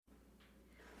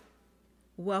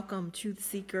Welcome, truth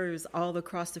seekers all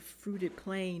across the fruited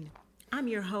plain. I'm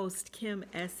your host, Kim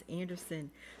S.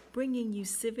 Anderson, bringing you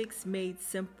Civics Made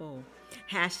Simple.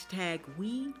 Hashtag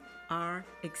We Are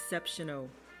Exceptional.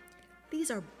 These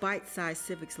are bite-sized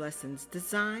civics lessons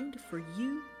designed for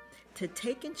you to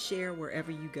take and share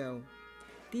wherever you go.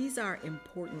 These are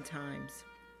important times.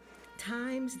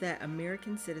 Times that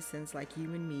American citizens like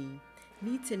you and me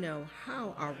need to know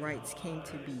how our rights came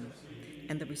to be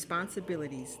and the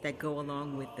responsibilities that go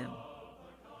along with them.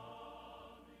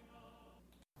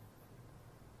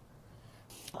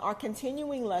 Our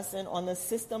continuing lesson on the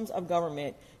systems of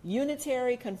government,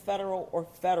 unitary, confederal, or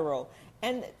federal.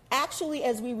 And actually,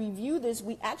 as we review this,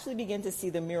 we actually begin to see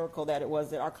the miracle that it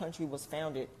was that our country was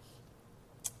founded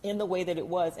in the way that it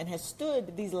was and has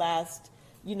stood these last,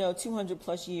 200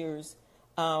 plus years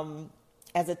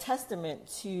as a testament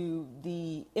to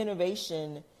the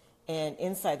innovation and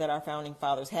insight that our founding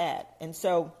fathers had. And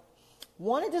so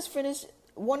want to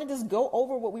just go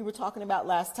over what we were talking about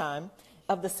last time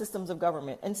of the systems of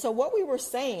government. And so what we were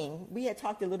saying, we had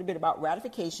talked a little bit about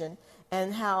ratification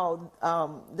and how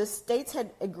the states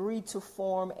had agreed to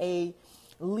form a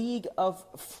League of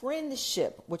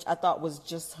Friendship, which I thought was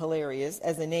just hilarious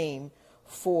as a name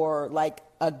for like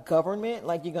a government,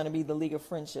 like you're going to be the League of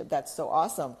Friendship. That's so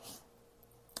awesome.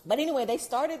 But anyway, they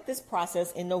started this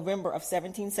process in November of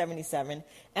 1777,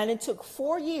 and it took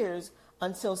 4 years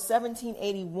until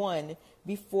 1781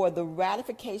 before the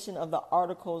ratification of the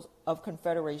Articles of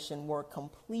Confederation were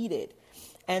completed.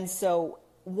 And so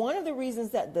one of the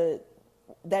reasons that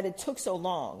it took so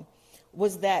long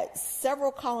was that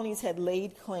several colonies had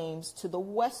laid claims to the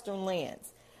western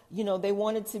lands. They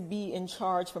wanted to be in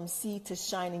charge from sea to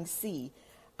shining sea.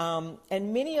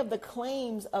 And many of the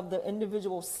claims of the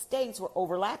individual states were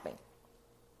overlapping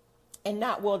and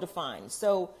not well defined.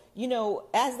 So,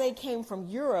 as they came from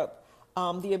Europe,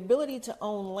 the ability to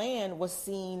own land was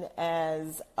seen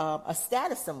as a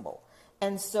status symbol.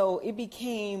 And so it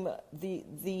became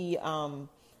the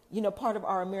part of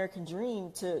our American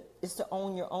dream is to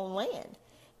own your own land.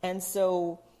 And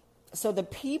so the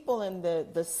people and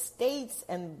the states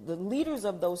and the leaders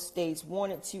of those states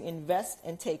wanted to invest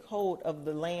and take hold of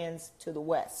the lands to the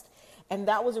west. And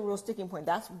that was a real sticking point.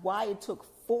 That's why it took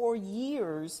 4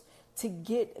 years to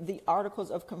get the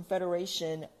Articles of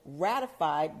Confederation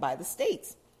ratified by the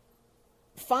states.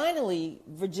 Finally,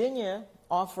 Virginia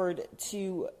offered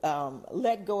to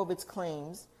let go of its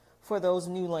claims for those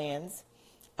new lands.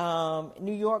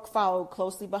 New York followed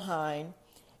closely behind.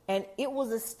 And it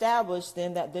was established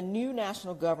then that the new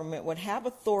national government would have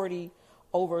authority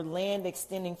over land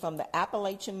extending from the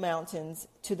Appalachian Mountains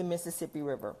to the Mississippi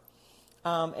River.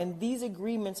 And these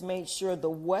agreements made sure the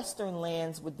western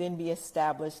lands would then be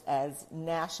established as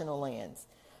national lands.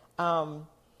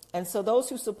 And so those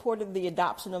who supported the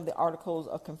adoption of the Articles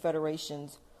of Confederation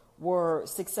were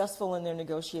successful in their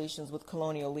negotiations with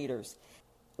colonial leaders.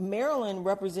 Maryland,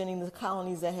 representing the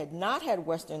colonies that had not had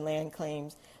western land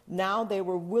claims, now they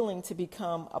were willing to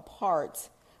become a part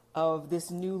of this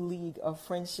new League of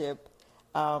Friendship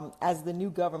as the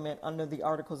new government under the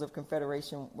Articles of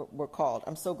Confederation were called.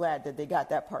 I'm so glad that they got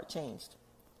that part changed,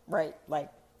 right?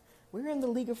 Like, we're in the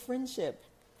League of Friendship.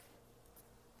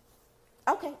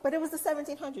 Okay, but it was the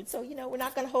 1700s, so, we're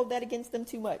not going to hold that against them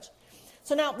too much.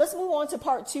 So now let's move on to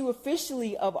part 2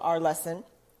 officially of our lesson,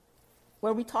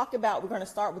 where we're going to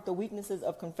start with the weaknesses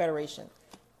of Confederation.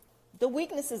 The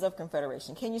weaknesses of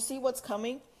Confederation. Can you see what's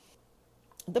coming?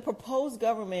 The proposed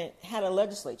government had a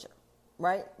legislature,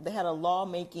 right? They had a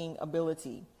lawmaking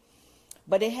ability,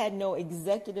 but it had no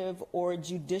executive or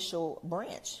judicial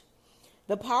branch.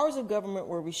 The powers of government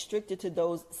were restricted to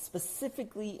those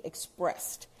specifically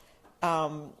expressed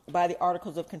by the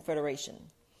Articles of Confederation.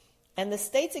 And the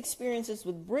states' experiences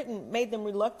with Britain made them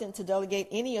reluctant to delegate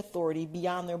any authority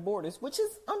beyond their borders, which is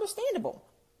understandable.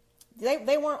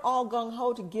 They weren't all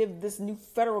gung-ho to give this new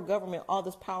federal government all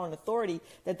this power and authority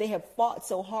that they have fought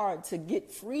so hard to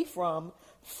get free from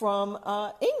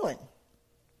England.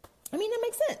 I mean, that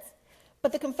makes sense.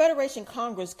 But the Confederation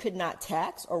Congress could not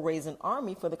tax or raise an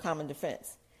army for the common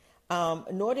defense,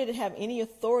 nor did it have any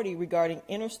authority regarding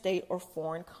interstate or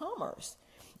foreign commerce.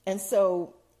 And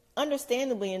so,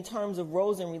 understandably, in terms of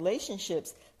roles and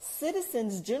relationships,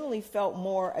 citizens generally felt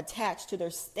more attached to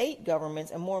their state governments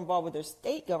and more involved with their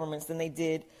state governments than they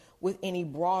did with any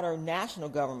broader national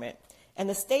government. And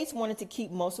the states wanted to keep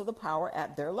most of the power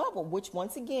at their level, which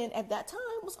once again at that time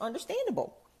was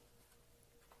understandable.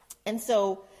 And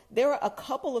so there are a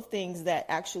couple of things that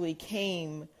actually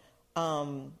came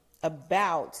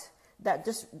about that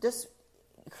just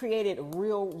created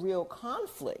real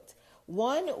conflict.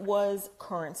 One was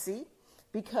currency.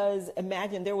 because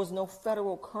imagine there was no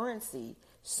federal currency.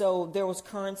 So there was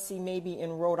currency maybe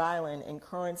in Rhode Island and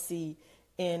currency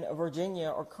in Virginia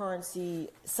or currency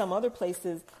some other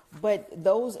places, but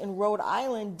those in Rhode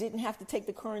Island didn't have to take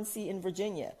the currency in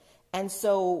Virginia. And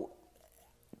so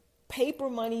paper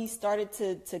money started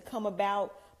to come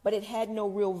about, but it had no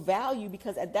real value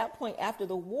because at that point after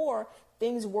the war,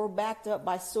 things were backed up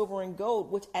by silver and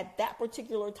gold, which at that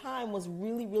particular time was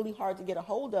really, really hard to get a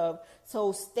hold of.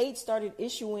 So states started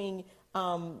issuing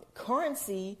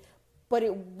currency, but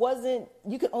it wasn't,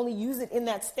 you could only use it in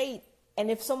that state. And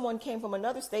if someone came from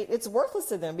another state, it's worthless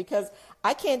to them because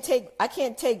I can't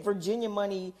take Virginia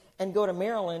money and go to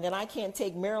Maryland, and I can't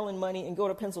take Maryland money and go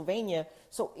to Pennsylvania.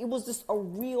 So it was just a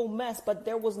real mess, but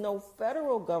there was no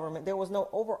federal government. There was no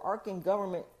overarching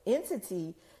government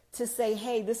entity to say,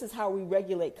 hey, this is how we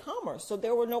regulate commerce. So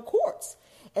there were no courts.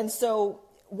 And so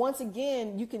once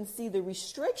again, you can see the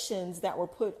restrictions that were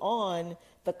put on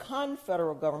the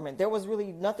confederal government. There was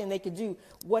really nothing they could do.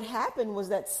 What happened was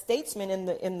that statesmen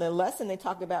in the lesson, they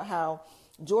talk about how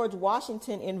George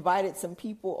Washington invited some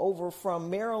people over from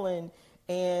Maryland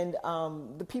and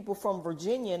the people from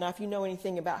Virginia. Now, if you know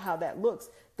anything about how that looks,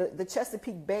 the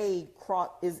Chesapeake Bay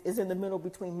is in the middle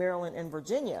between Maryland and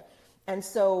Virginia. And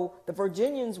so the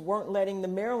Virginians weren't letting the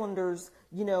Marylanders,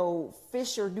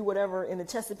 fish or do whatever in the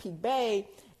Chesapeake Bay.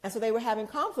 And so they were having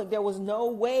conflict. There was no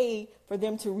way for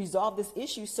them to resolve this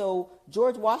issue. So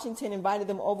George Washington invited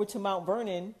them over to Mount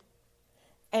Vernon.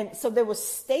 And so there were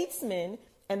statesmen,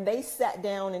 and they sat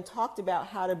down and talked about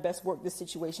how to best work this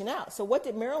situation out. So what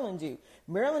did Maryland do?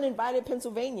 Maryland invited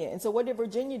Pennsylvania. And so what did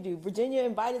Virginia do? Virginia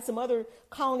invited some other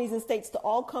colonies and states to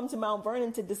all come to Mount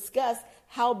Vernon to discuss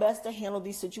how best to handle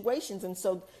these situations. And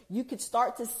so you could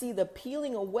start to see the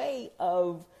peeling away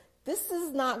of this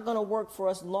is not going to work for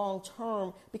us long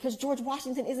term because George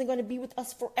Washington isn't going to be with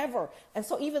us forever. And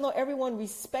so even though everyone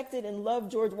respected and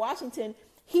loved George Washington,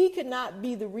 he could not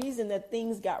be the reason that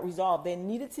things got resolved. There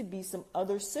needed to be some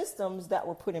other systems that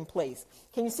were put in place.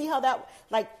 Can you see how that,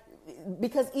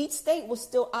 because each state was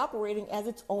still operating as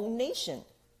its own nation.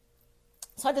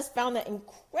 So I just found that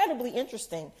incredibly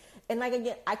interesting. And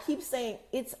again, I keep saying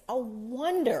it's a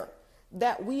wonder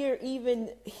that we are even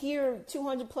here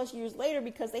 200 plus years later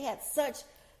because they had such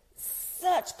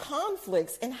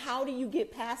conflicts. And how do you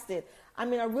get past it? I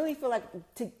mean, I really feel like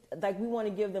we want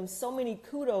to give them so many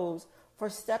kudos for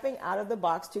stepping out of the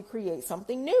box to create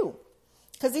something new.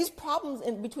 Because these problems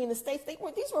between the states,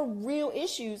 these were real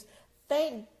issues.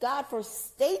 Thank God for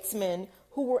statesmen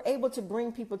who were able to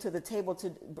bring people to the table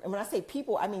and when I say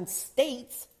people, I mean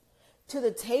states, to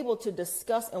the table to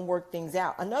discuss and work things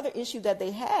out. Another issue that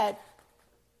they had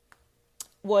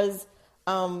was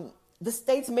the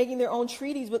states making their own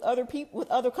treaties with other people, with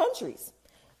other countries.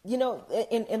 In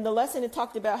the lesson, it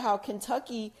talked about how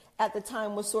Kentucky at the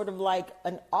time was sort of like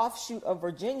an offshoot of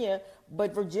Virginia,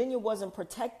 but Virginia wasn't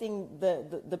protecting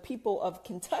the people of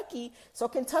Kentucky. So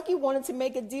Kentucky wanted to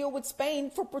make a deal with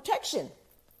Spain for protection.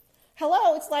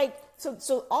 Hello, it's like,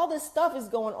 so all this stuff is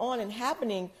going on and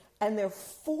happening, and they're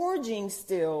forging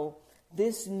still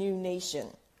this new nation.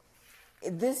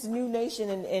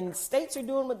 And states are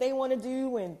doing what they want to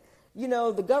do, and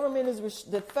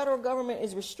the federal government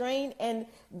is restrained, and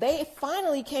they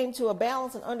finally came to a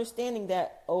balance and understanding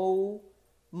that, oh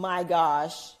my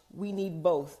gosh, we need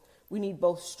both. We need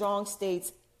both strong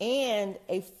states and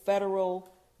a federal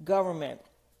government.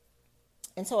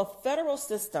 And so a federal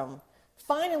system,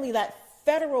 finally that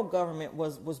federal government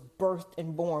was birthed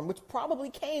and born, which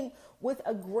probably came with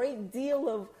a great deal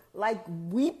of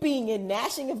weeping and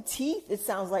gnashing of teeth, it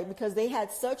sounds like, because they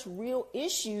had such real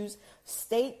issues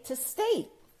state to state.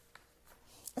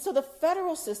 And so the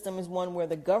federal system is one where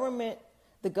the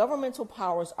governmental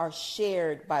powers are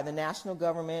shared by the national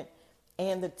government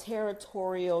and the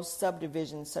territorial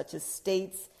subdivisions such as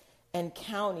states and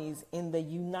counties in the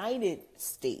United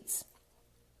States.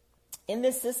 In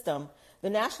this system, the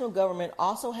national government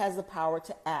also has the power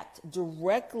to act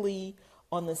directly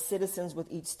on the citizens with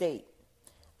each state.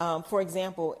 For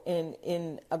example,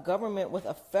 in a government with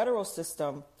a federal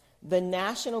system, the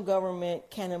national government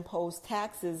can impose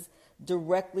taxes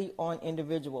directly on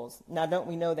individuals. Now, don't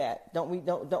we know that? Don't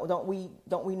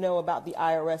we know about the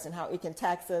IRS and how it can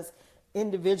tax us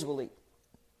individually?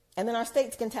 And then our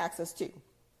states can tax us too.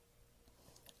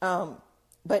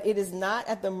 But it is not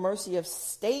at the mercy of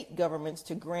state governments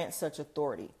to grant such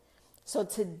authority. So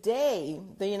today,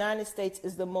 the United States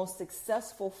is the most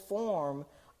successful form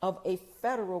of a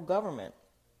federal government.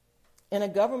 In a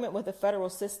government with a federal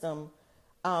system,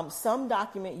 some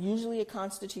document, usually a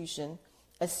constitution,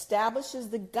 establishes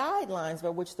the guidelines by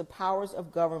which the powers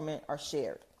of government are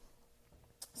shared.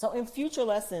 So in future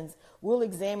lessons, we'll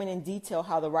examine in detail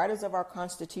how the writers of our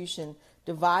Constitution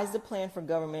devised a plan for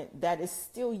government that is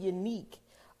still unique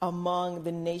among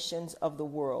the nations of the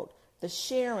world. The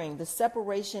sharing, the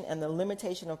separation, and the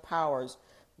limitation of powers,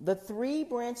 the three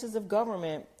branches of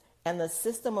government, and the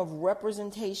system of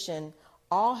representation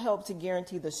all help to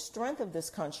guarantee the strength of this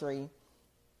country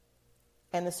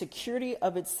and the security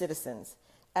of its citizens.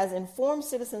 As informed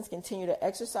citizens continue to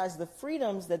exercise the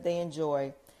freedoms that they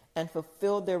enjoy and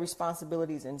fulfill their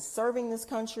responsibilities in serving this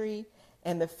country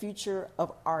and the future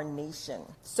of our nation.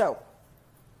 So,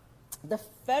 the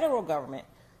federal government,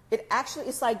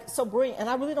 it's like so brilliant, and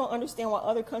I really don't understand why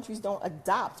other countries don't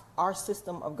adopt our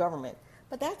system of government.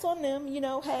 But that's on them,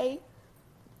 hey,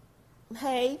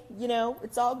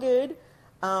 it's all good.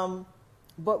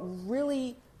 But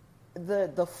really,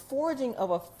 the forging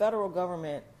of a federal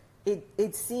government,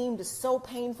 it seemed so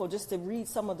painful just to read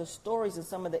some of the stories and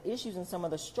some of the issues and some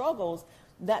of the struggles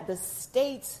that the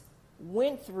states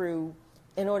went through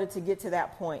in order to get to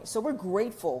that point. So we're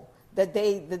grateful that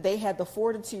they had the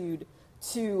fortitude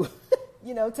to,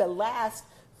 to last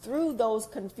through those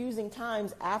confusing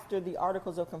times after the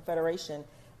Articles of Confederation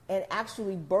and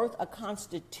actually birth a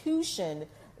constitution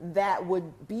that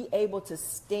would be able to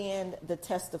stand the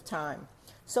test of time.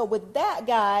 So with that,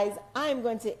 guys, I'm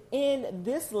going to end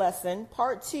this lesson,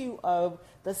 part 2 of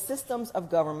the systems of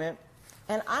government.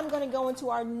 And I'm going to go into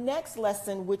our next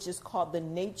lesson, which is called the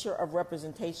nature of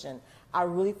representation. I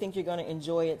really think you're going to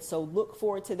enjoy it. So look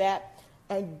forward to that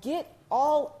and get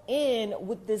all in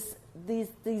with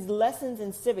these lessons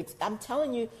in civics. I'm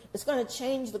telling you, it's going to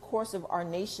change the course of our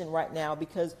nation right now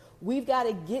because we've got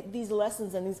to get these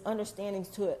lessons and these understandings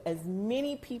to as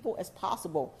many people as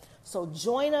possible. So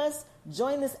join us,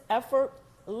 join this effort,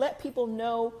 let people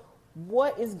know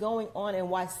what is going on and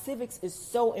why civics is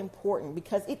so important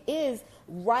because it is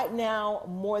right now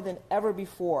more than ever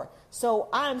before. So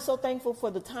I'm so thankful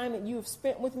for the time that you have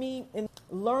spent with me in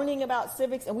learning about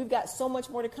civics, and we've got so much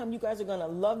more to come. You guys are going to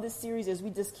love this series as we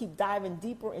just keep diving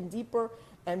deeper and deeper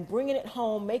and bringing it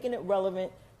home, making it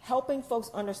relevant, helping folks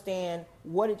understand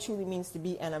what it truly means to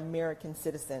be an American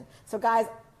citizen. So guys,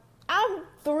 I'm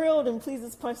thrilled and pleased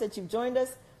as punch that you've joined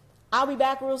us. I'll be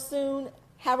back real soon.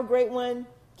 Have a great one.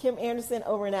 Kim Anderson,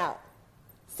 over and out.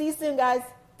 See you soon, guys.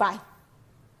 Bye.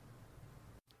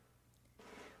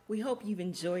 We hope you've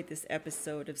enjoyed this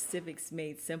episode of Civics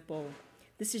Made Simple.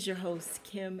 This is your host,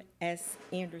 Kim S.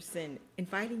 Anderson,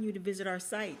 inviting you to visit our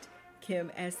site,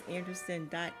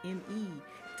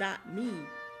 kimsanderson.me.me,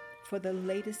 for the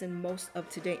latest and most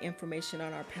up-to-date information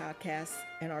on our podcast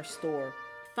and our store.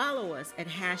 Follow us at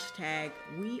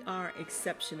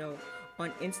 #WeAreExceptional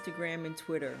on Instagram and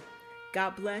Twitter.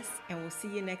 God bless, and we'll see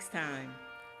you next time.